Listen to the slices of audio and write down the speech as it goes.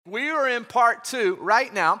We are in part 2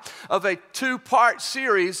 right now of a 2-part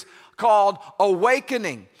series called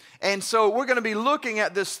Awakening. And so we're going to be looking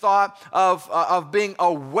at this thought of being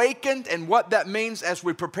awakened and what that means as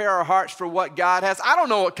we prepare our hearts for what God has. I don't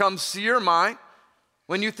know what comes to your mind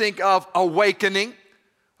when you think of awakening.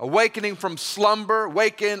 Awakening from slumber,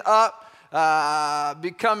 waking up,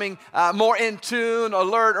 becoming more in tune,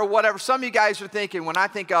 alert, or whatever. Some of you guys are thinking, when I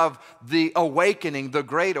think of the awakening, the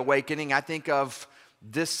great awakening, I think of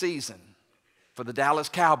this season for the Dallas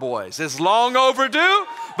Cowboys. It's long overdue,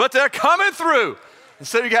 but they're coming through. And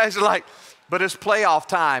so you guys are like, but it's playoff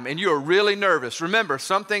time, and you're really nervous. Remember,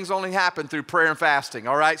 some things only happen through prayer and fasting,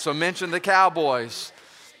 all right? So mention the Cowboys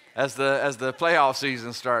as the playoff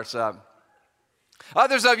season starts up.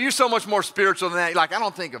 Others of you so much more spiritual than that. Like, I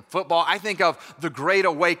don't think of football. I think of the Great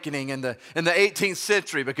Awakening in the 18th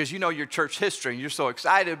century, because you know your church history and you're so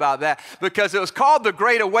excited about that, because it was called the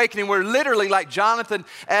Great Awakening, where literally like Jonathan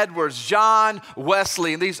Edwards, John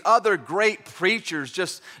Wesley, and these other great preachers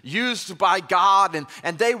just used by God,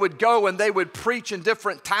 and they would go and they would preach in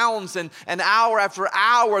different towns, and hour after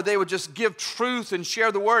hour they would just give truth and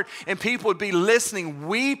share the word, and people would be listening,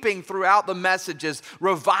 weeping throughout the messages,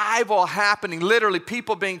 revival happening, literally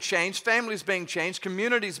people being changed, families being changed,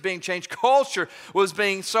 communities being changed, culture was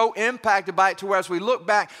being so impacted by it to where, as we look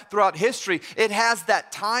back throughout history, it has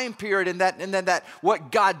that time period, and then that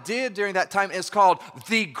what God did during that time is called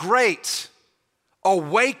the Great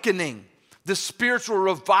Awakening, the spiritual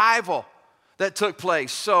revival that took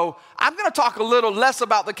place. So I'm going to talk a little less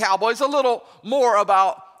about the Cowboys, a little more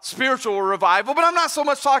about spiritual revival, but I'm not so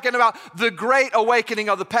much talking about the great awakening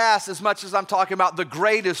of the past as much as I'm talking about the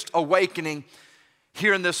greatest awakening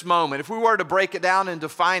here in this moment. If we were to break it down and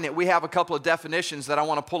define it, we have a couple of definitions that I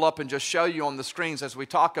want to pull up and just show you on the screens as we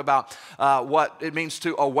talk about what it means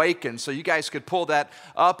to awaken. So you guys could pull that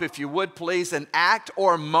up if you would, please. An act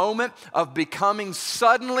or moment of becoming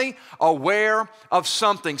suddenly aware of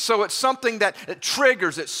something. So it's something that it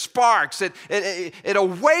triggers, it sparks, it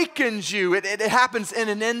awakens you. It happens in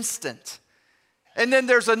an instant. And then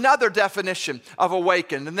there's another definition of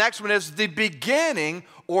awaken. The next one is the beginning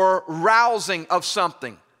or rousing of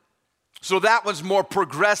something. So that one's more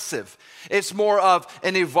progressive. It's more of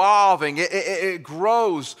an evolving. It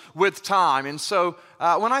grows with time. And so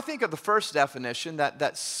when I think of the first definition,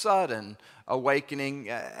 that sudden awakening,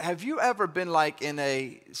 have you ever been like in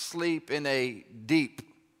a deep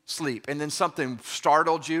sleep, and then something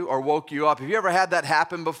startled you or woke you up? Have you ever had that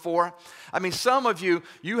happen before? I mean, some of you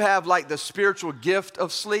have like the spiritual gift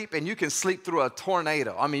of sleep, and you can sleep through a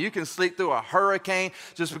tornado. I mean, you can sleep through a hurricane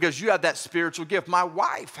just because you have that spiritual gift. My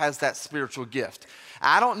wife has that spiritual gift.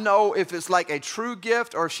 I don't know if it's like a true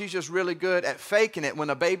gift or if she's just really good at faking it when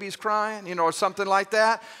a baby's crying, or something like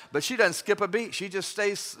that. But she doesn't skip a beat. She just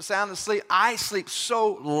stays sound asleep. I sleep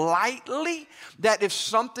so lightly that if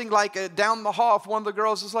something like down the hall, if one of the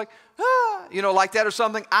girls is like, like that or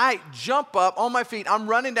something, I jump up on my feet. I'm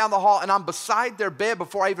running down the hall, and I'm beside their bed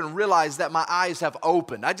before I even realize that my eyes have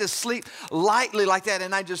opened. I just sleep lightly like that,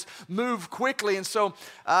 and I just move quickly. And so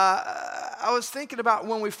I was thinking about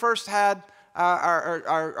when we first had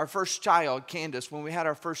our first child, Candace, when we had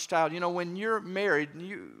our first child. When you're married,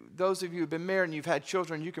 those of you who have been married and you've had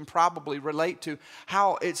children, you can probably relate to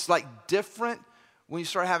how it's like different when you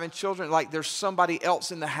start having children, like there's somebody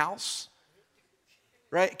else in the house,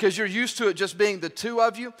 right? Because you're used to it just being the two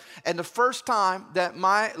of you. And the first time that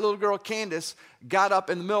my little girl, Candace, got up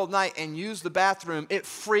in the middle of the night and used the bathroom, it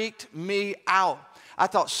freaked me out. I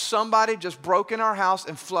thought somebody just broke in our house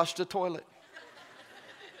and flushed the toilet.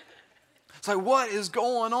 It's like, what is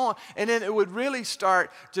going on? And then it would really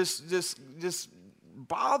start just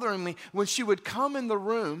bothering me when she would come in the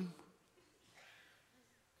room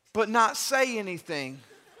but not say anything.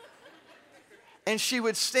 And she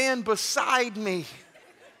would stand beside me.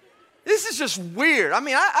 This is just weird. I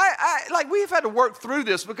mean, I like, we've had to work through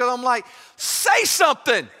this, because I'm like, say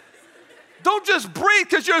something. Don't just breathe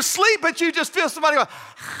because you're asleep, but you just feel somebody go,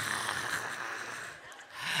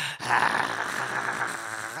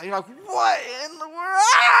 you're like, what in the world?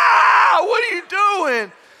 What are you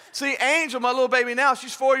doing? See, Angel, my little baby now,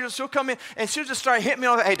 she's 4 years old. She'll come in and she'll just start hitting me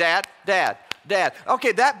on the, hey, Dad.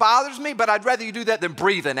 Okay, that bothers me, but I'd rather you do that than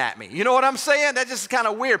breathing at me. You know what I'm saying? That just is kind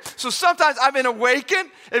of weird. So sometimes I've been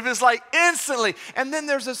awakened if it's like instantly. And then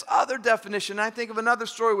there's this other definition. I think of another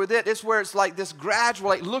story with it. It's where it's like this gradual,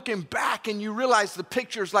 like looking back, and you realize the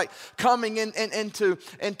picture's like coming into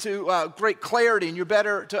great clarity, and you're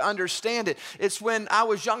better to understand it. It's when I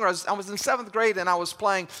was younger. I was in 7th grade, and I was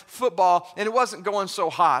playing football, and it wasn't going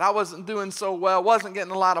so hot. I wasn't doing so well. Wasn't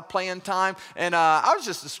getting a lot of playing time, and I was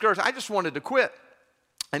just discouraged. I just wanted to quit.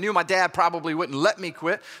 I knew my dad probably wouldn't let me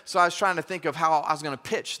quit, so I was trying to think of how I was going to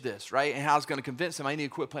pitch this, right, and how I was going to convince him I need to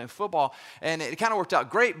quit playing football. And it kind of worked out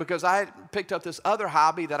great because I picked up this other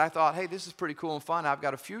hobby that I thought, hey, this is pretty cool and fun. I've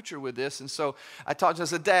got a future with this. And so I talked to him, I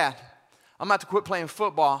said, Dad, I'm about to quit playing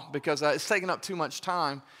football because it's taking up too much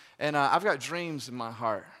time, and I've got dreams in my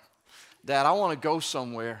heart. Dad, I want to go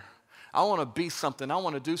somewhere. I want to be something. I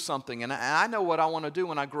want to do something. And I know what I want to do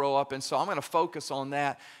when I grow up, and so I'm going to focus on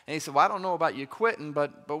that. And he said, well, I don't know about you quitting,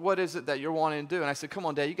 but what is it that you're wanting to do? And I said, come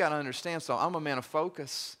on, Dad, you got to understand something. I'm a man of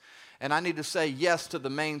focus, and I need to say yes to the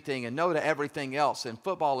main thing and no to everything else. And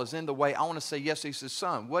football is in the way. I want to say yes. He said,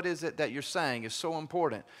 son, what is it that you're saying is so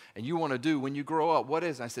important and you want to do when you grow up? What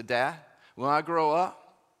is it? And I said, Dad, when I grow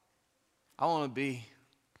up, I want to be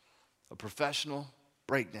a professional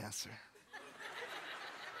breakdancer.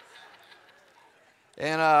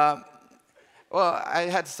 And, well, I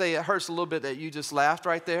had to say it hurts a little bit that you just laughed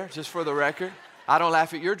right there, just for the record. I don't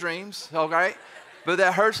laugh at your dreams, okay? But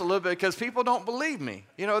that hurts a little bit because people don't believe me.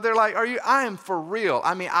 You know, they're like, I am for real.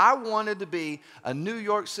 I mean, I wanted to be a New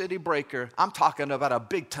York City breaker. I'm talking about a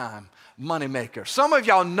big-time moneymaker. Some of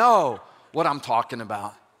y'all know what I'm talking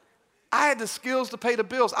about. I had the skills to pay the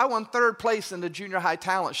bills. I won 3rd place in the junior high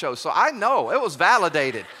talent show, so I know it was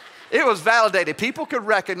validated. It was validated. People could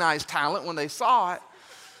recognize talent when they saw it.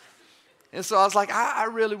 And so I was like, I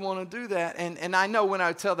really want to do that. And I know when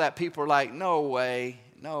I tell that, people are like, no way,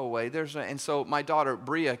 no way. And so my daughter,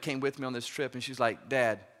 Bria, came with me on this trip, and she's like,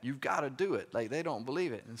 Dad, you've got to do it. Like, they don't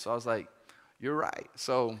believe it. And so I was like, you're right.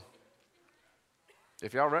 So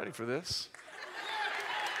if y'all ready for this.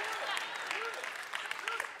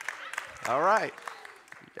 All right.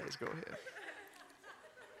 You guys go ahead.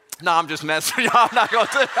 No, I'm just messing with y'all. I'm not going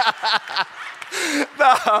to do that.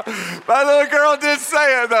 No, my little girl did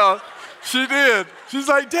say it, though. She did. She's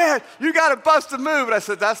like, Dad, you got to bust a move. And I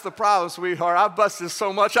said, that's the problem, sweetheart. I busted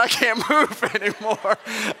so much I can't move anymore.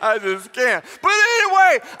 I just can't. But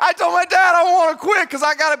anyway, I told my dad I want to quit because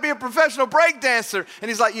I got to be a professional break dancer. And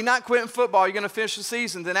he's like, you're not quitting football. You're going to finish the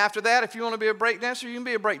season. Then after that, if you want to be a break dancer, you can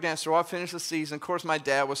be a break dancer. Well, I finished the season. Of course, my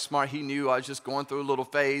dad was smart. He knew I was just going through a little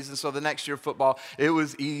phase. And so the next year football, it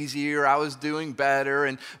was easier. I was doing better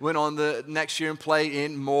and went on the next year and played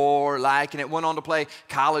in more and it went on to play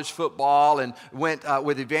college football and went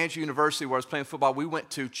with Evangel University where I was playing football. We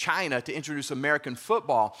went to China to introduce American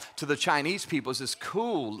football to the Chinese people. It's this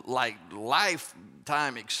cool, like,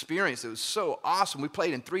 lifetime experience. It was so awesome. We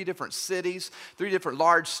played in 3 different cities, 3 different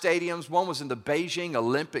large stadiums. One was in the Beijing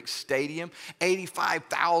Olympic Stadium,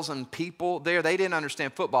 85,000 people there. They didn't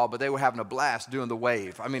understand football, but they were having a blast doing the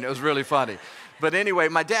wave. I mean, it was really funny. But anyway,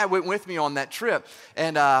 my dad went with me on that trip,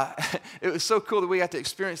 and it was so cool that we got to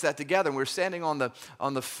experience that together. And we were standing on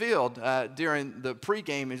the field during the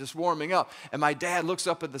pregame and just warming up. And my dad looks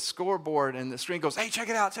up at the scoreboard, and the screen goes, "Hey, check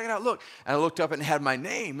it out, look!" And I looked up and it had my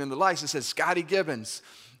name in the lights. It said Scotty Gibbons,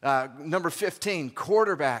 number 15,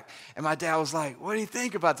 quarterback. And my dad was like, "What do you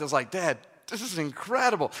think about this?" I was like, "Dad, this is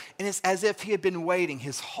incredible." And it's as if he had been waiting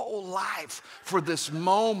his whole life for this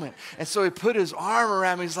moment. And so he put his arm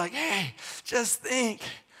around me. He's like, "Hey, just think,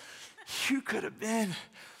 you could have been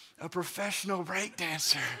a professional break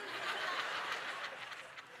dancer."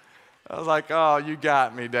 I was like, "Oh, you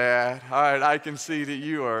got me, Dad. All right, I can see that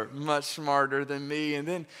you are much smarter than me." And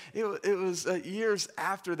then it was years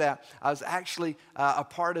after that, I was actually a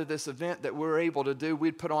part of this event that we were able to do.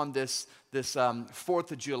 We'd put on this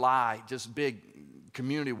 4th of July, just big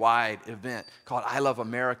community-wide event called I Love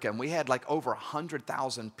America. And we had like over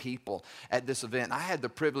 100,000 people at this event. And I had the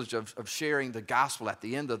privilege of sharing the gospel at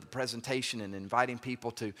the end of the presentation and inviting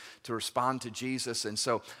people to respond to Jesus. And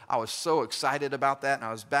so I was so excited about that. And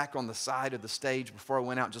I was back on the side of the stage before I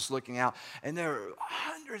went out, just looking out. And there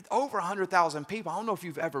were over 100,000 people. I don't know if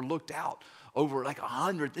you've ever looked out over like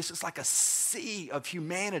 100. This is like a sea of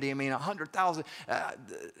humanity. I mean, 100,000.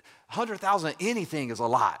 100,000 anything is a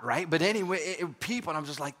lot, right? But anyway, people, and I'm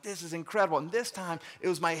just like, this is incredible. And this time, it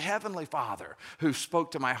was my Heavenly Father who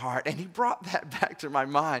spoke to my heart, and He brought that back to my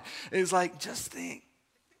mind. It was like, just think,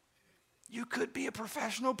 you could be a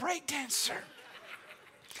professional break dancer.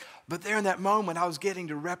 But there in that moment, I was getting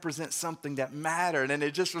to represent something that mattered, and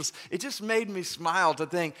it just made me smile to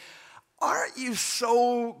think, aren't you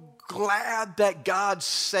so glad that God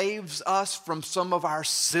saves us from some of our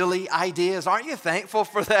silly ideas? Aren't you thankful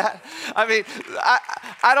for that? I mean,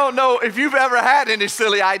 I don't know if you've ever had any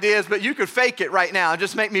silly ideas, but you could fake it right now and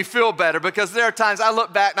just make me feel better, because there are times I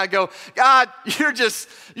look back and I go, God, you're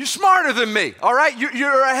smarter than me, all right?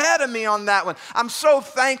 You're ahead of me on that one. I'm so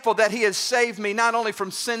thankful that he has saved me not only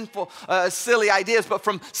from sinful, silly ideas, but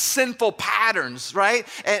from sinful patterns, right?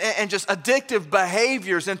 And just addictive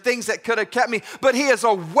behaviors and things that could have kept me. But he has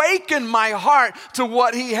awakened my heart to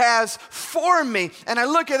what he has for me. And I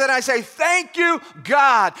look at it and I say, thank you,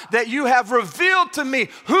 God, that you have revealed to me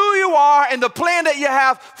who you are and the plan that you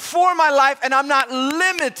have for my life. And I'm not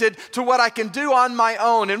limited to what I can do on my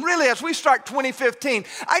own. And really, as we start 2015,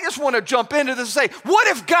 I just want to jump into this and say, what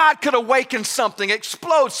if God could awaken something,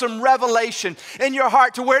 explode some revelation in your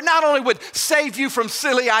heart to where it not only would save you from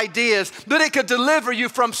silly ideas, but it could deliver you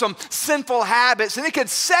from some sinful habits, and it could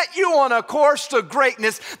set you on a course to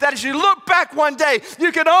greatness that as you look back one day,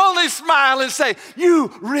 you can only smile and say,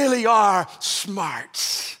 you really are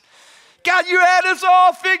smart. God, you had this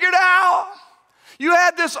all figured out. You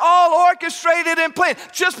had this all orchestrated and planned.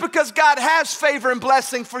 Just because God has favor and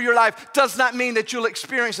blessing for your life does not mean that you'll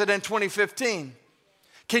experience it in 2015.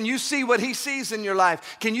 Can you see what he sees in your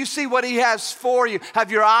life? Can you see what he has for you?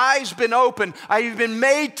 Have your eyes been opened? Have you been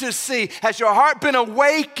made to see? Has your heart been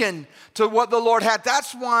awakened to what the Lord had?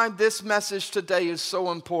 That's why this message today is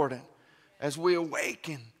so important, as we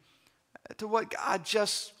awaken to what God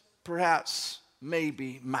just perhaps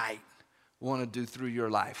maybe might want to do through your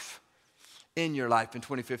life, in your life in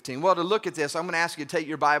 2015. Well, to look at this, I'm going to ask you to take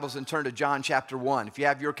your Bibles and turn to John chapter 1. If you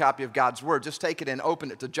have your copy of God's Word, just take it and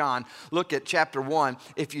open it to John. Look at chapter 1.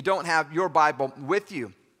 If you don't have your Bible with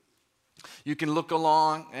you, you can look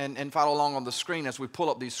along and follow along on the screen as we pull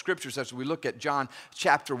up these scriptures as we look at John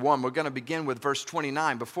chapter 1. We're going to begin with verse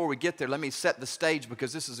 29. Before we get there, let me set the stage,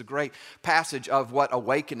 because this is a great passage of what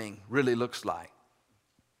awakening really looks like.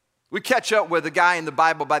 We catch up with a guy in the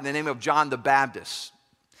Bible by the name of John the Baptist.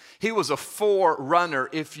 He was a forerunner,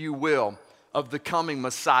 if you will, of the coming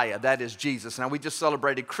Messiah, that is Jesus. Now, we just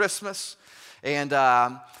celebrated Christmas, and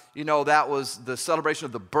that was the celebration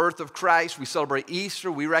of the birth of Christ. We celebrate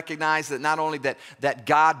Easter. We recognize that not only that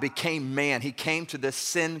God became man, he came to this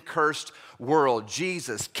sin-cursed world.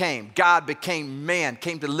 Jesus came. God became man,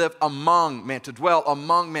 came to live among men, to dwell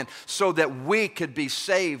among men, so that we could be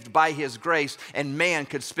saved by his grace and man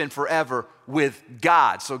could spend forever with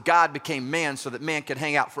God. So God became man so that man could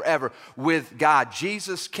hang out forever with God.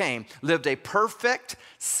 Jesus came, lived a perfect,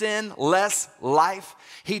 sinless life.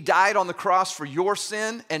 He died on the cross for your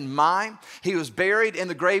sin and mine. He was buried in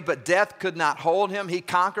the grave, but death could not hold him. He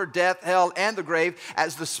conquered death, hell, and the grave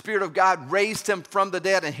as the Spirit of God raised him from the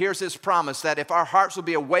dead. And here's his promise, that if our hearts will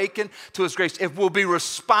be awakened to his grace, if we'll be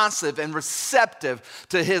responsive and receptive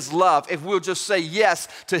to his love, if we'll just say yes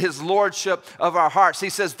to his lordship of our hearts, he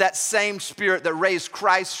says that same Spirit that raised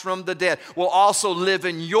Christ from the dead will also live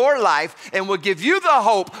in your life and will give you the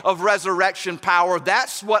hope of resurrection power.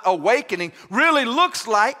 That's what awakening really looks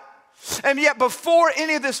like. And yet before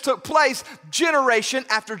any of this took place, generation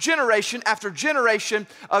after generation after generation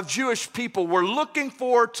of Jewish people were looking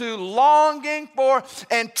forward to, longing for,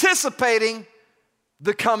 anticipating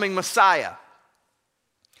the coming Messiah.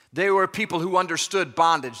 They were people who understood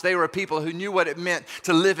bondage. They were people who knew what it meant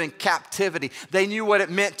to live in captivity. They knew what it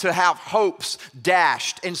meant to have hopes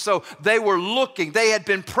dashed. And so they were looking. They had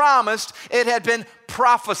been promised. It had been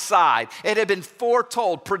prophesied. It had been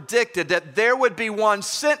foretold, predicted that there would be one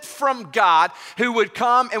sent from God who would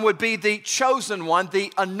come and would be the chosen one,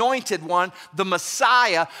 the anointed one, the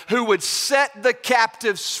Messiah, who would set the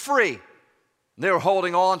captives free. They were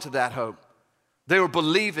holding on to that hope. They were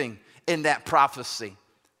believing in that prophecy.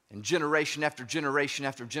 And generation after generation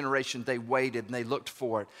after generation, they waited and they looked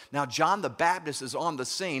for it. Now, John the Baptist is on the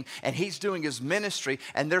scene, and he's doing his ministry,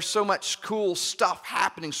 and there's so much cool stuff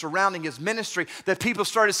happening surrounding his ministry that people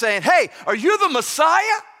started saying, hey, are you the Messiah?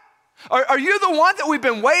 Are you the one that we've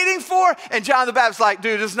been waiting for? And John the Baptist's like,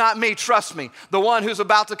 dude, it's not me, trust me. The one who's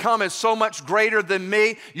about to come is so much greater than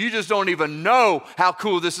me, you just don't even know how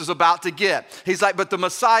cool this is about to get. He's like, but the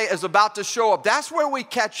Messiah is about to show up. That's where we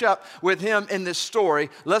catch up with him in this story.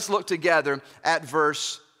 Let's look together at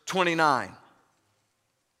verse 29.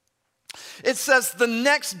 It says, the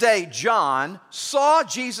next day John saw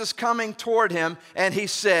Jesus coming toward him, and he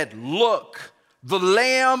said, look, the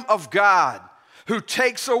Lamb of God, who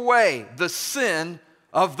takes away the sin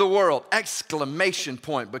of the world. Exclamation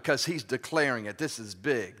point, because he's declaring it. This is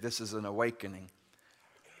big. This is an awakening.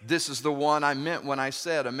 This is the one I meant when I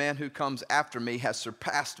said, a man who comes after me has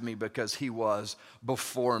surpassed me because he was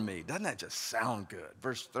before me. Doesn't that just sound good?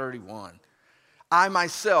 Verse 31. I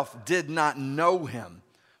myself did not know him,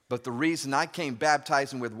 but the reason I came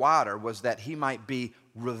baptizing with water was that he might be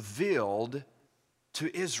revealed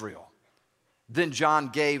to Israel. Then John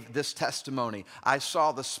gave this testimony. I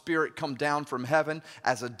saw the Spirit come down from heaven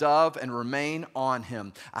as a dove and remain on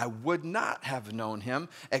him. I would not have known him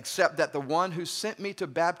except that the one who sent me to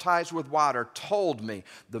baptize with water told me,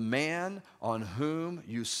 the man on whom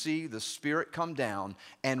you see the Spirit come down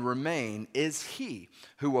and remain is he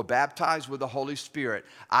who will baptize with the Holy Spirit.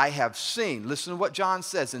 I have seen, listen to what John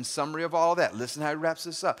says in summary of all that. Listen how he wraps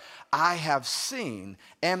this up. I have seen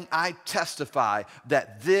and I testify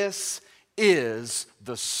that this is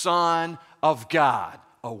the Son of God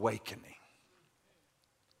awakening.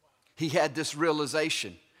 He had this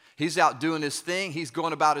realization. He's out doing his thing. He's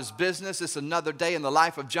going about his business. It's another day in the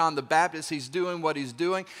life of John the Baptist. He's doing what he's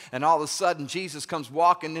doing. And all of a sudden, Jesus comes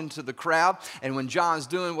walking into the crowd. And when John's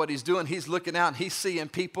doing what he's doing, he's looking out and he's seeing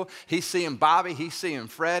people. He's seeing Bobby. He's seeing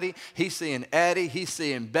Freddie. He's seeing Eddie. He's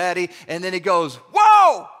seeing Betty. And then he goes,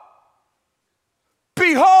 whoa!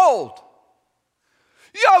 Behold!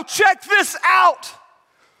 Yo, check this out.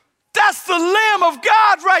 That's the Lamb of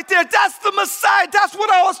God right there. That's the Messiah. That's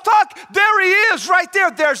what I was talking. There he is right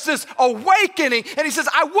there. There's this awakening. And he says,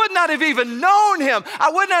 I would not have even known him.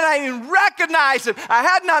 I would not have even recognized him. I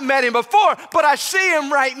had not met him before, but I see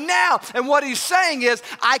him right now. And what he's saying is,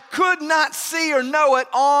 I could not see or know it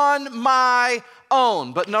on my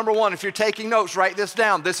own. But number one, if you're taking notes, write this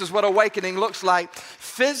down. This is what awakening looks like.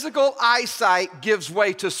 Physical eyesight gives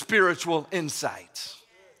way to spiritual insight.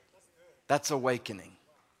 That's awakening.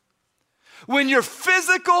 When your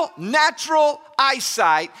physical, natural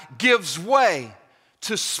eyesight gives way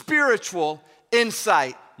to spiritual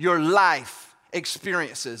insight, your life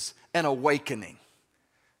experiences an awakening.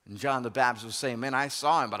 And John the Baptist was saying, man, I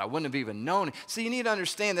saw him, but I wouldn't have even known him. See, you need to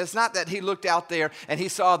understand that it's not that he looked out there and he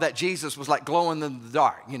saw that Jesus was like glowing in the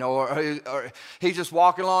dark, you know, or he just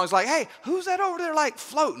walking along. He's like, hey, who's that over there like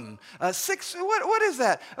floating? What is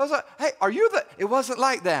that? I was like, hey, are you the? It wasn't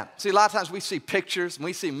like that. See, a lot of times we see pictures and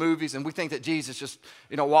we see movies and we think that Jesus just,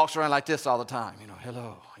 you know, walks around like this all the time. You know,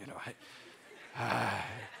 hello, you know, hey, hi.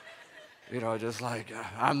 You know, just like,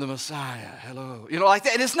 I'm the Messiah, hello. You know, like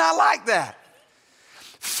that. And it's not like that.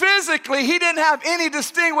 Physically, he didn't have any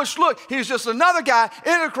distinguished look. He was just another guy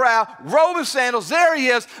in a crowd, robe and sandals, there he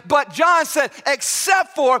is. But John said,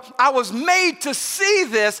 except for I was made to see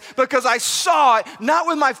this because I saw it, not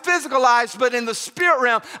with my physical eyes, but in the spirit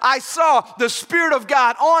realm. I saw the Spirit of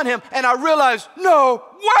God on him, and I realized, no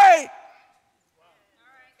way.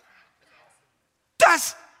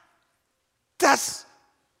 That's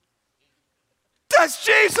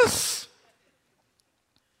Jesus.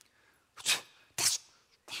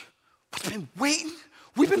 We've been waiting.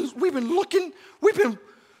 We've been looking.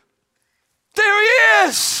 There he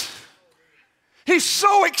is. He's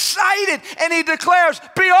so excited, and he declares,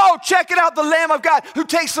 behold, check it out, the Lamb of God who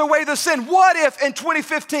takes away the sin. What if in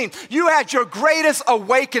 2015 you had your greatest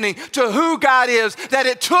awakening to who God is, that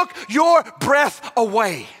it took your breath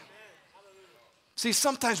away? See,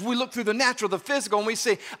 sometimes we look through the natural, the physical, and we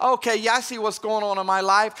say, okay, yeah, I see what's going on in my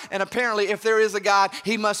life, and apparently if there is a God,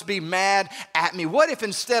 he must be mad at me. What if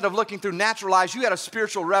instead of looking through natural eyes, you had a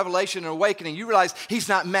spiritual revelation and awakening? You realize he's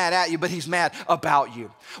not mad at you, but he's mad about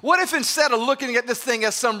you. What if instead of looking at this thing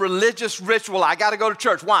as some religious ritual, I got to go to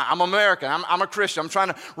church. Why? I'm American. I'm a Christian. I'm trying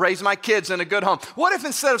to raise my kids in a good home. What if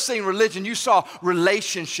instead of seeing religion, you saw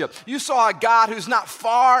relationship? You saw a God who's not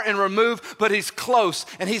far and removed, but he's close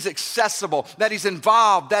and he's accessible, that he's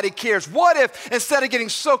involved, that he cares. What if instead of getting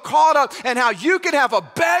so caught up in how you can have a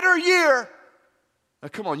better year? Now,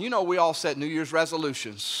 come on, you know we all set New Year's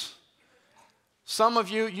resolutions. Some of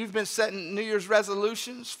you, you've been setting New Year's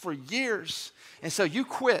resolutions for years. And so you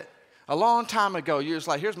quit a long time ago. You're just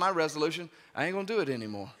like, here's my resolution. I ain't going to do it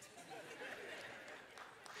anymore.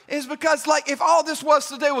 It's because, like, if all this was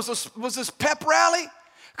today was this pep rally,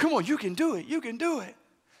 come on, you can do it. You can do it.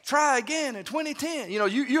 Try again in 2010. You know,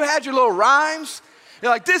 you had your little rhymes. You're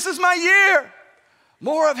like, this is my year.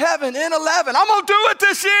 More of heaven in 11. I'm going to do it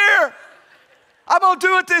this year. I'm going to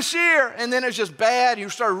do it this year. And then it's just bad. You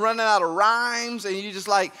start running out of rhymes and you just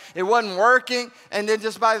like, it wasn't working. And then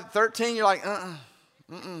just by 13, you're like,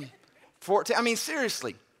 14. I mean,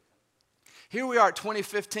 seriously. Here we are at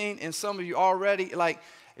 2015 and some of you already like,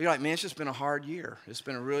 you're like, man, it's just been a hard year. It's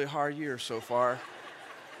been a really hard year so far.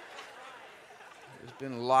 There's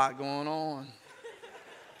been a lot going on,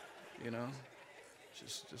 you know,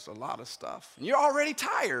 just a lot of stuff. And you're already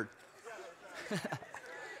tired.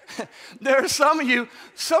 There are some of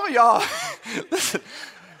y'all, listen,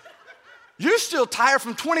 you're still tired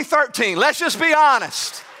from 2013. Let's just be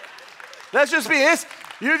honest.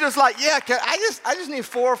 You're just like, yeah, I just need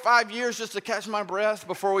 4 or 5 years just to catch my breath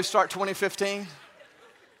before we start 2015.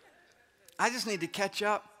 I just need to catch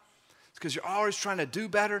up. Because you're always trying to do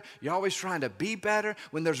better. You're always trying to be better.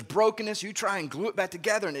 When there's brokenness, you try and glue it back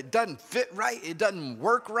together and it doesn't fit right. It doesn't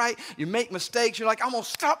work right. You make mistakes. You're like, I'm going to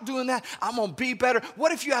stop doing that. I'm going to be better.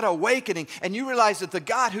 What if you had an awakening and you realize that the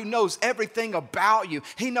God who knows everything about you,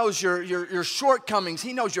 he knows your shortcomings.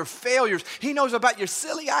 He knows your failures. He knows about your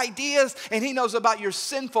silly ideas and he knows about your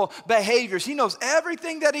sinful behaviors. He knows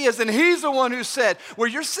everything that is. And he's the one who said, where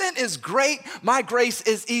your sin is great, my grace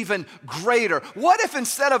is even greater. What if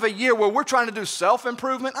instead of a year where we're trying to do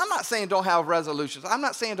self-improvement, I'm not saying don't have resolutions. I'm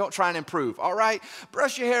not saying don't try and improve, all right?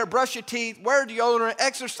 Brush your hair, brush your teeth, wear deodorant,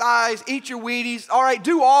 exercise, eat your Wheaties, all right?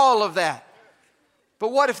 Do all of that.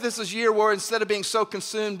 But what if this is a year where instead of being so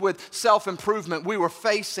consumed with self-improvement, we were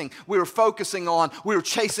focusing on, we were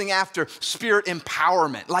chasing after spirit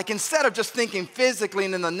empowerment. Like instead of just thinking physically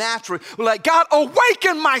and in the natural, we're like, God,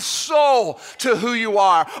 awaken my soul to who you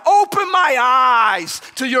are. Open my eyes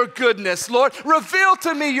to your goodness, Lord. Reveal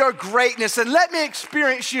to me your greatness and let me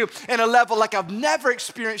experience you in a level like I've never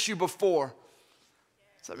experienced you before.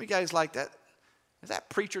 Some of you guys like that. Is that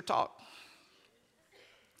preacher talk?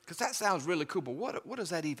 Because that sounds really cool, but what does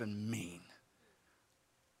that even mean?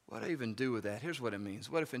 What do I even do with that? Here's what it means.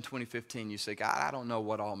 What if in 2015 you say, God, I don't know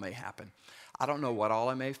what all may happen. I don't know what all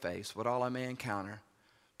I may face, what all I may encounter,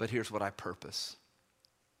 but here's what I purpose.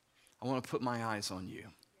 I want to put my eyes on you.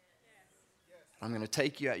 I'm going to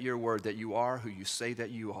take you at your word that you are who you say that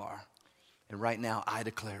you are. And right now I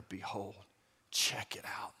declare, behold, check it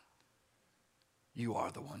out. You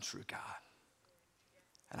are the one true God.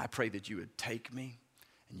 And I pray that you would take me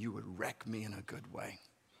and you would wreck me in a good way.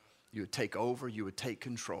 You would take over, you would take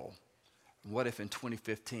control. And what if in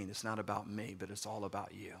 2015 it's not about me, but it's all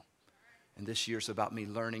about you? And this year's about me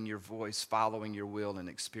learning your voice, following your will, and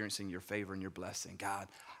experiencing your favor and your blessing. God,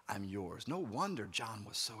 I'm yours. No wonder John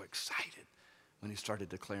was so excited when he started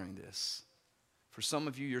declaring this. For some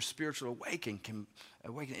of you, your spiritual awakening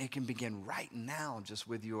can begin right now just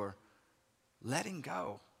with your letting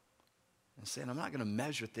go and saying, I'm not going to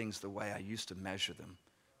measure things the way I used to measure them.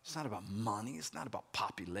 It's not about money. It's not about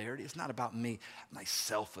popularity. It's not about me, my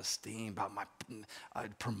self-esteem, about my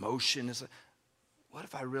promotion. What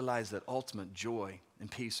if I realize that ultimate joy and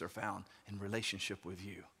peace are found in relationship with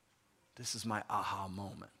you? This is my aha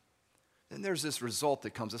moment. Then there's this result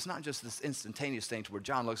that comes. It's not just this instantaneous thing to where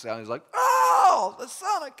John looks out and he's like, oh, the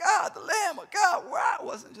Son of God, the Lamb of God. Wow, it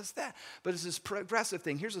wasn't just that. But it's this progressive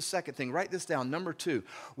thing. Here's the second thing. Write this down. Number 2,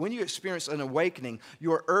 when you experience an awakening,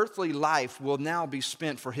 your earthly life will now be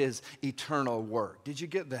spent for his eternal work. Did you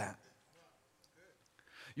get that?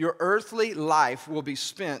 Your earthly life will be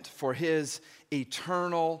spent for his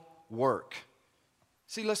eternal work.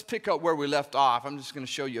 See, let's pick up where we left off. I'm just going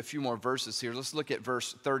to show you a few more verses here. Let's look at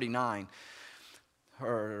verse 39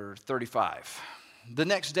 or 35. The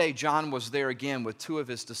next day, John was there again with 2 of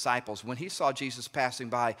his disciples. When he saw Jesus passing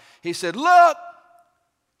by, he said, look,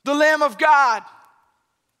 the Lamb of God.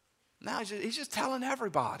 Now he's just telling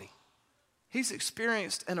everybody. He's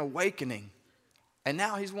experienced an awakening. And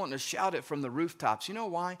now he's wanting to shout it from the rooftops. You know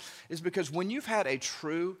why? It's because when you've had a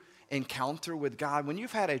true encounter with God, when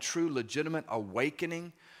you've had a true legitimate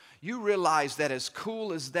awakening, you realize that as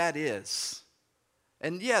cool as that is,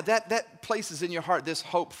 and yeah, that places in your heart this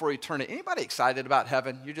hope for eternity. Anybody excited about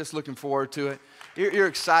heaven? You're just looking forward to it. You're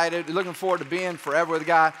excited. You're looking forward to being forever with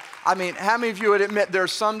God. I mean, how many of you would admit there are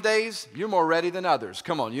some days you're more ready than others?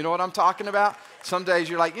 Come on, you know what I'm talking about? Some days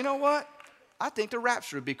you're like, you know what? I think the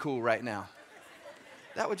rapture would be cool right now.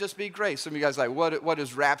 That would just be great. Some of you guys are like, what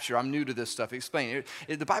is rapture? I'm new to this stuff. Explain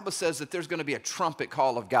it. The Bible says that there's going to be a trumpet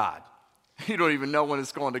call of God. You don't even know when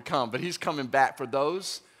it's going to come, but he's coming back for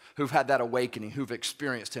those who've had that awakening, who've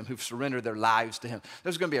experienced him, who've surrendered their lives to him.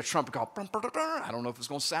 There's going to be a trumpet call. I don't know if it's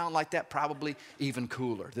going to sound like that. Probably even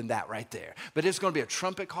cooler than that right there. But it's going to be a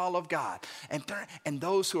trumpet call of God. And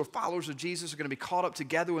those who are followers of Jesus are going to be caught up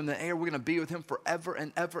together in the air. We're going to be with him forever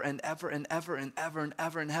and ever and ever and ever and ever and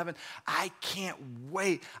ever in heaven. I can't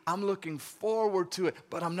wait. I'm looking forward to it,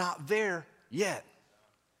 but I'm not there yet.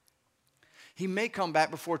 He may come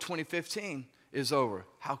back before 2015 is over.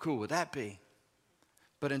 How cool would that be?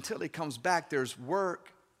 But until he comes back, there's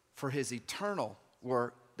work for his eternal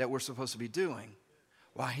work that we're supposed to be doing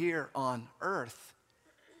while here on earth.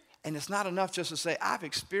 And it's not enough just to say, I've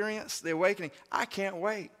experienced the awakening. I can't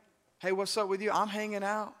wait. Hey, what's up with you? I'm hanging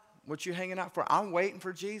out. What you hanging out for? I'm waiting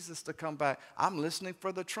for Jesus to come back. I'm listening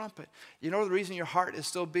for the trumpet. You know the reason your heart is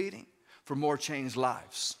still beating? For more changed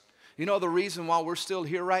lives. You know the reason why we're still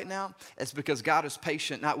here right now? It's because God is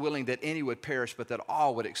patient, not willing that any would perish, but that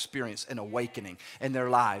all would experience an awakening in their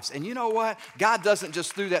lives. And you know what? God doesn't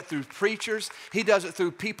just do that through preachers. He does it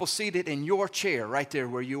through people seated in your chair right there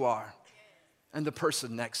where you are and the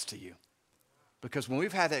person next to you. Because when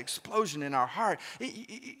we've had that explosion in our heart,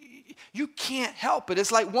 you can't help it.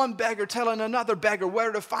 It's like one beggar telling another beggar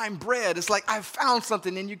where to find bread. It's like, I found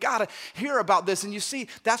something, and you got to hear about this. And you see,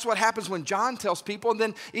 that's what happens when John tells people. And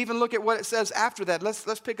then even look at what it says after that.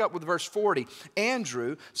 Let's pick up with verse 40.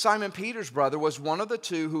 Andrew, Simon Peter's brother, was one of the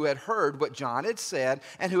two who had heard what John had said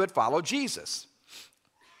and who had followed Jesus.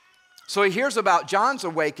 So he hears about John's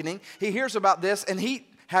awakening. He hears about this, and he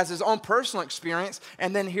has his own personal experience,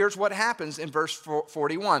 and then here's what happens in verse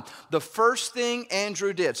 41. The first thing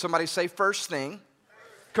Andrew did, somebody say first thing.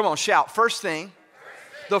 Come on, shout, first thing.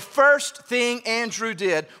 The first thing Andrew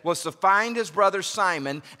did was to find his brother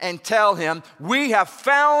Simon and tell him, we have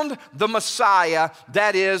found the Messiah,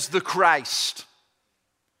 that is the Christ.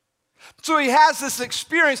 So he has this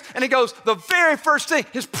experience, and he goes, the very first thing,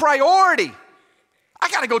 his priority, I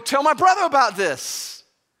got to go tell my brother about this.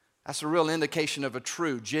 That's a real indication of a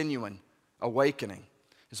true, genuine awakening.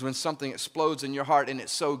 Is when something explodes in your heart and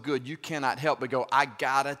it's so good you cannot help but go, I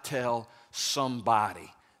gotta tell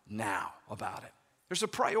somebody now about it. There's a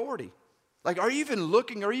priority. Like, are you even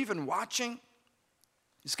looking or even watching?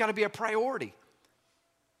 It's got to be a priority.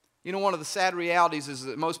 You know, one of the sad realities is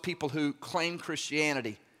that most people who claim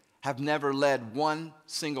Christianity have never led one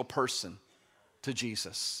single person to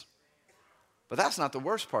Jesus. But that's not the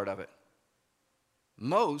worst part of it.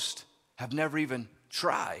 Most have never even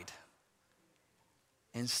tried.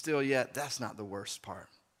 And still yet, that's not the worst part.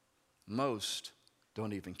 Most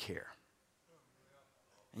don't even care.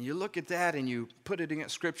 And you look at that and you put it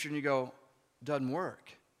against Scripture and you go, doesn't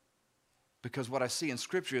work. Because what I see in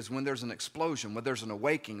Scripture is when there's an explosion, when there's an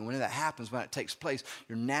awakening, when that happens, when it takes place,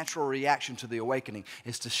 your natural reaction to the awakening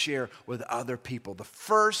is to share with other people. The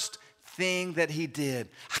first thing that he did,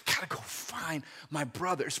 I gotta go find my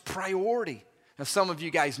brother. It's priority. Now, some of you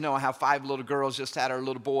guys know I have 5 little girls, just had our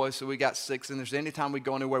little boys, so we got 6. And there's anytime we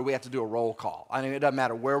go anywhere, we have to do a roll call. I mean, it doesn't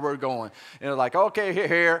matter where we're going. And they're like, okay,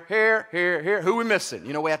 here. Who we missing?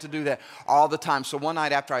 You know, we have to do that all the time. So one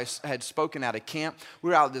night after I had spoken at a camp, we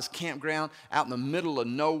were out at this campground out in the middle of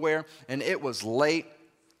nowhere, and it was late.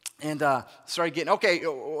 And started getting, okay,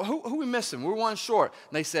 who we missing? We're one short.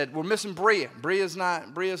 And they said, we're missing Bria. Bria's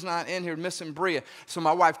not in here, missing Bria. So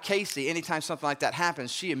my wife, Casey, anytime something like that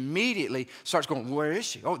happens, she immediately starts going, where is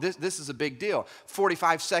she? Oh, this is a big deal.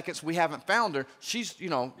 45 seconds, we haven't found her. She's,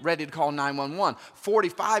 ready to call 911.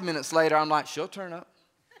 45 minutes later, I'm like, she'll turn up.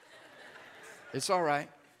 It's all right.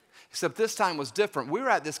 Except this time was different. We were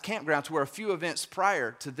at this campground to where a few events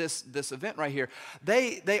prior to this event right here,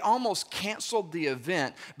 they almost canceled the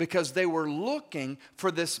event because they were looking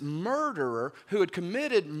for this murderer who had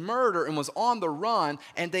committed murder and was on the run,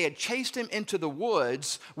 and they had chased him into the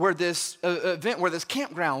woods where this event, where this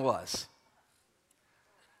campground was.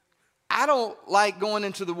 I don't like going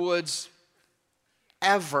into the woods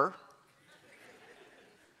ever,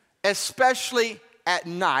 especially at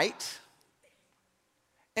night.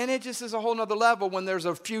 And it just is a whole nother level when there's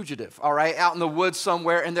a fugitive, all right, out in the woods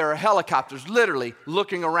somewhere, and there are helicopters literally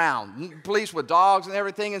looking around, police with dogs and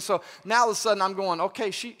everything. And so now all of a sudden I'm going, okay,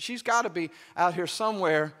 she's got to be out here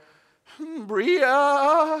somewhere.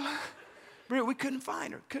 Bria, we couldn't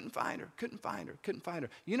find her.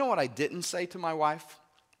 You know what I didn't say to my wife?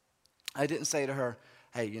 I didn't say to her,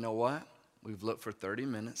 hey, you know what? We've looked for 30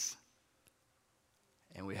 minutes,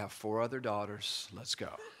 and we have 4 other daughters. Let's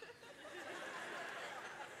go.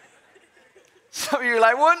 Some of you are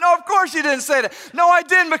like, well, no, of course you didn't say that. No, I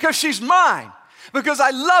didn't, because she's mine. Because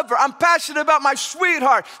I love her. I'm passionate about my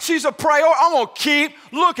sweetheart. She's a priority. I'm going to keep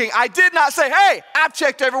looking. I did not say, hey, I've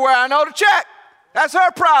checked everywhere I know to check. That's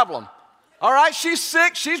her problem. All right, she's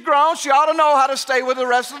sick. She's grown. She ought to know how to stay with the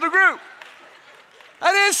rest of the group.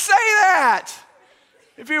 I didn't say that.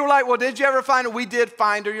 If you were like, well, did you ever find her? We did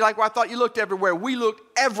find her. You're like, well, I thought you looked everywhere. We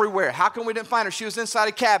looked everywhere. How come we didn't find her? She was inside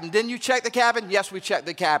a cabin. Didn't you check the cabin? Yes, we checked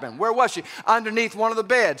the cabin. Where was she? Underneath one of the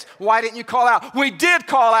beds. Why didn't you call out? We did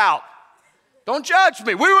call out. Don't judge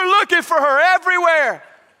me. We were looking for her everywhere.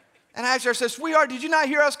 And I asked her, I said, sweetheart, did you not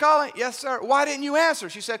hear us calling? Yes, sir. Why didn't you answer?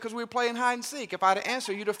 She said, because we were playing hide and seek. If I'd have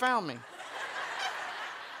answered, you'd have found me.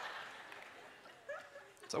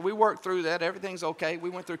 So we worked through that. Everything's okay.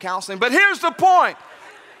 We went through counseling. But here's the point.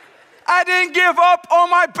 I didn't give up on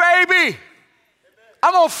my baby.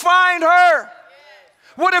 I'm going to find her.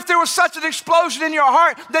 What if there was such an explosion in your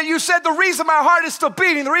heart that you said, the reason my heart is still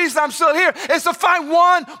beating, the reason I'm still here is to find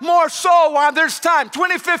one more soul while there's time.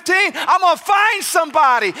 2015, I'm going to find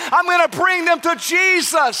somebody. I'm going to bring them to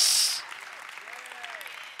Jesus.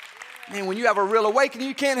 Man, when you have a real awakening,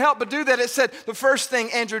 you can't help but do that. It said the first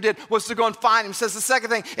thing Andrew did was to go and find him. It says the second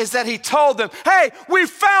thing is that he told them, hey, we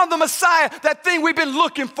found the Messiah, that thing we've been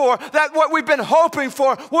looking for, that what we've been hoping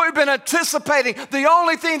for, what we've been anticipating, the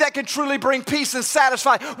only thing that can truly bring peace and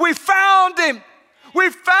satisfy. We found him. We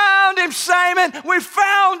found him, Simon. We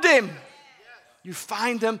found him. You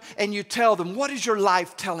find them and you tell them, what is your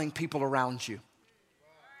life telling people around you?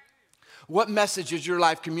 What message is your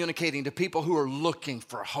life communicating to people who are looking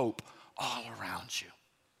for hope all around you?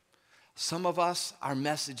 Some of us, our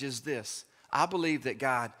message is this: I believe that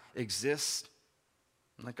God exists.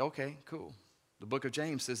 I'm like, okay, cool. The book of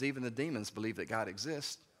James says even the demons believe that God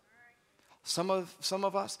exists. Some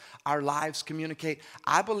of us, our lives communicate,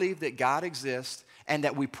 I believe that God exists and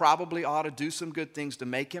that we probably ought to do some good things to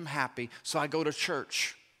make him happy, so I go to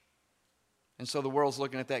church. And so the world's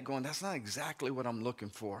looking at that going, that's not exactly what I'm looking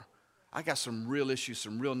for. I got some real issues,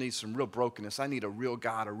 some real needs, some real brokenness. I need a real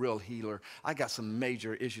God, a real healer. I got some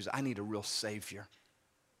major issues. I need a real Savior.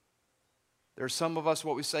 There's some of us,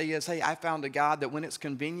 what we say is, hey, I found a God that when it's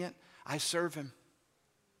convenient, I serve him.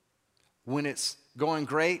 When it's going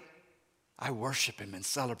great, I worship him and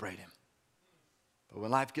celebrate him. But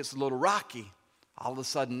when life gets a little rocky, all of a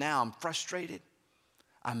sudden now I'm frustrated,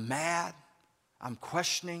 I'm mad, I'm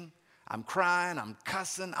questioning, I'm crying, I'm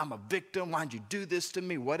cussing, I'm a victim. Why'd you do this to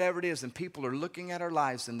me? Whatever it is. And people are looking at our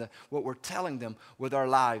lives, and what we're telling them with our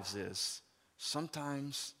lives is,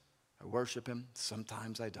 sometimes I worship him,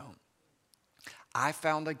 sometimes I don't. I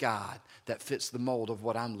found a God that fits the mold of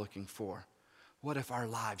what I'm looking for. What if our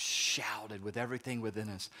lives shouted with everything within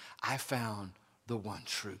us, I found the one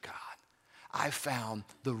true God. I found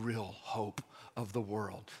the real hope of the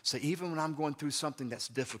world. So even when I'm going through something that's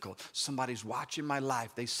difficult, somebody's watching my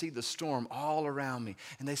life, they see the storm all around me,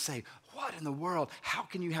 and they say, what in the world? How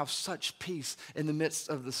can you have such peace in the midst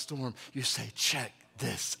of the storm? You say, check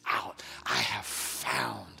this out. I have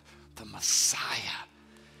found the Messiah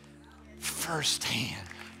firsthand,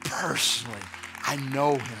 personally. I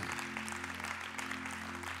know him.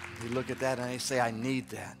 They look at that and they say, I need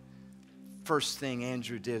that. First thing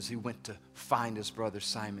Andrew did is he went to find his brother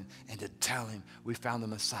Simon and to tell him we found the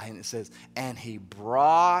Messiah. And it says, and he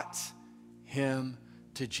brought him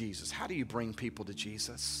to Jesus. How do you bring people to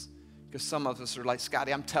Jesus? Because some of us are like,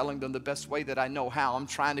 Scotty, I'm telling them the best way that I know how. I'm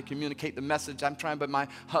trying to communicate the message. I'm trying, but my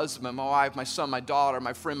husband, my wife, my son, my daughter,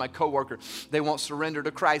 my friend, my coworker, they won't surrender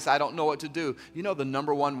to Christ. I don't know what to do. You know the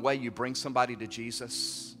number one way you bring somebody to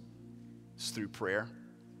Jesus is through prayer.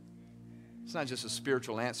 It's not just a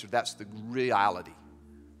spiritual answer. That's the reality.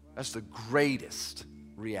 That's the greatest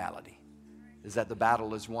reality, is that the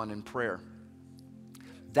battle is won in prayer.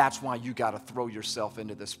 That's why you got to throw yourself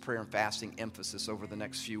into this prayer and fasting emphasis over the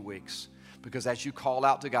next few weeks. Because as you call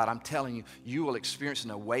out to God, I'm telling you, you will experience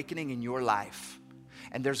an awakening in your life.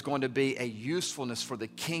 And there's going to be a usefulness for the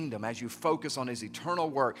kingdom as you focus on his eternal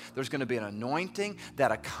work. There's going to be an anointing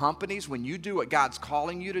that accompanies when you do what God's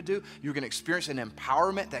calling you to do. You're going to experience an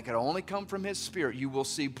empowerment that can only come from his Spirit. You will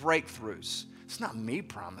see breakthroughs. It's not me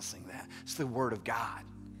promising that. It's the Word of God.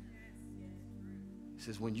 He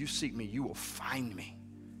says, when you seek me, you will find me.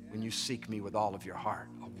 When you seek me with all of your heart,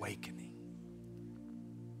 awakening.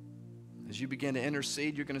 As you begin to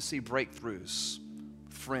intercede, you're going to see breakthroughs.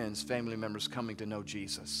 Friends, family members coming to know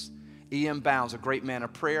Jesus. E.M. Bounds, a great man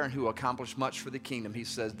of prayer and who accomplished much for the kingdom, he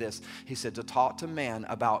says this. He said, to talk to man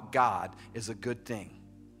about God is a good thing.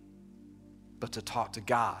 But to talk to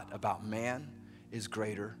God about man is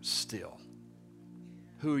greater still.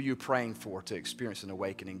 Who are you praying for to experience an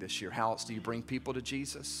awakening this year? How else do you bring people to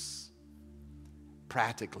Jesus?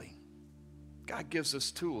 Practically. God gives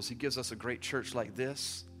us tools. He gives us a great church like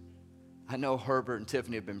this. I know Herbert and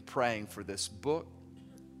Tiffany have been praying for this book.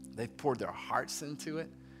 They've poured their hearts into it.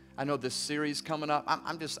 I know this series coming up.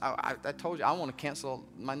 I told you, I want to cancel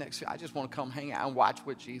my next series. I just want to come hang out and watch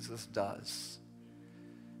what Jesus does.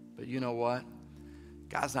 But you know what?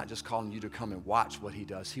 God's not just calling you to come and watch what he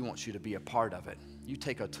does. He wants you to be a part of it. You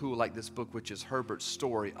take a tool like this book, which is Herbert's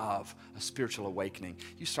story of a spiritual awakening.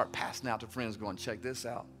 You start passing out to friends going, check this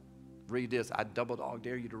out. Read this. I double dog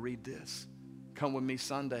dare you to read this. Come with me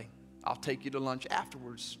Sunday. I'll take you to lunch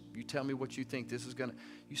afterwards. You tell me what you think this is going to.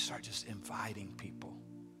 You start just inviting people.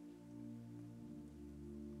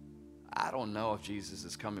 I don't know if Jesus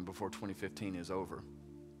is coming before 2015 is over.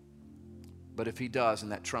 But if he does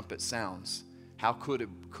and that trumpet sounds, how cool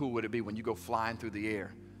would it be when you go flying through the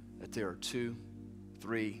air that there are 2,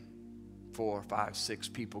 3, 4, 5, 6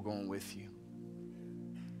 people going with you,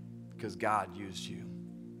 because God used you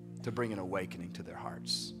to bring an awakening to their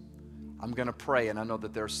hearts. I'm going to pray, and I know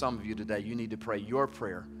that there are some of you today, you need to pray your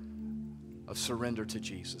prayer of surrender to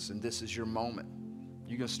Jesus, and this is your moment.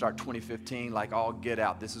 You're going to start 2015 like all get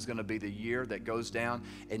out. This is going to be the year that goes down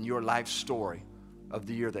in your life story of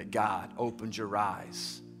the year that God opened your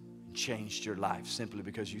eyes and changed your life simply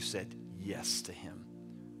because you said yes to Him.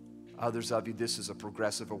 Others of you, this is a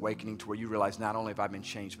progressive awakening to where you realize not only have I been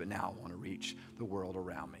changed, but now I want to reach the world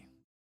around me.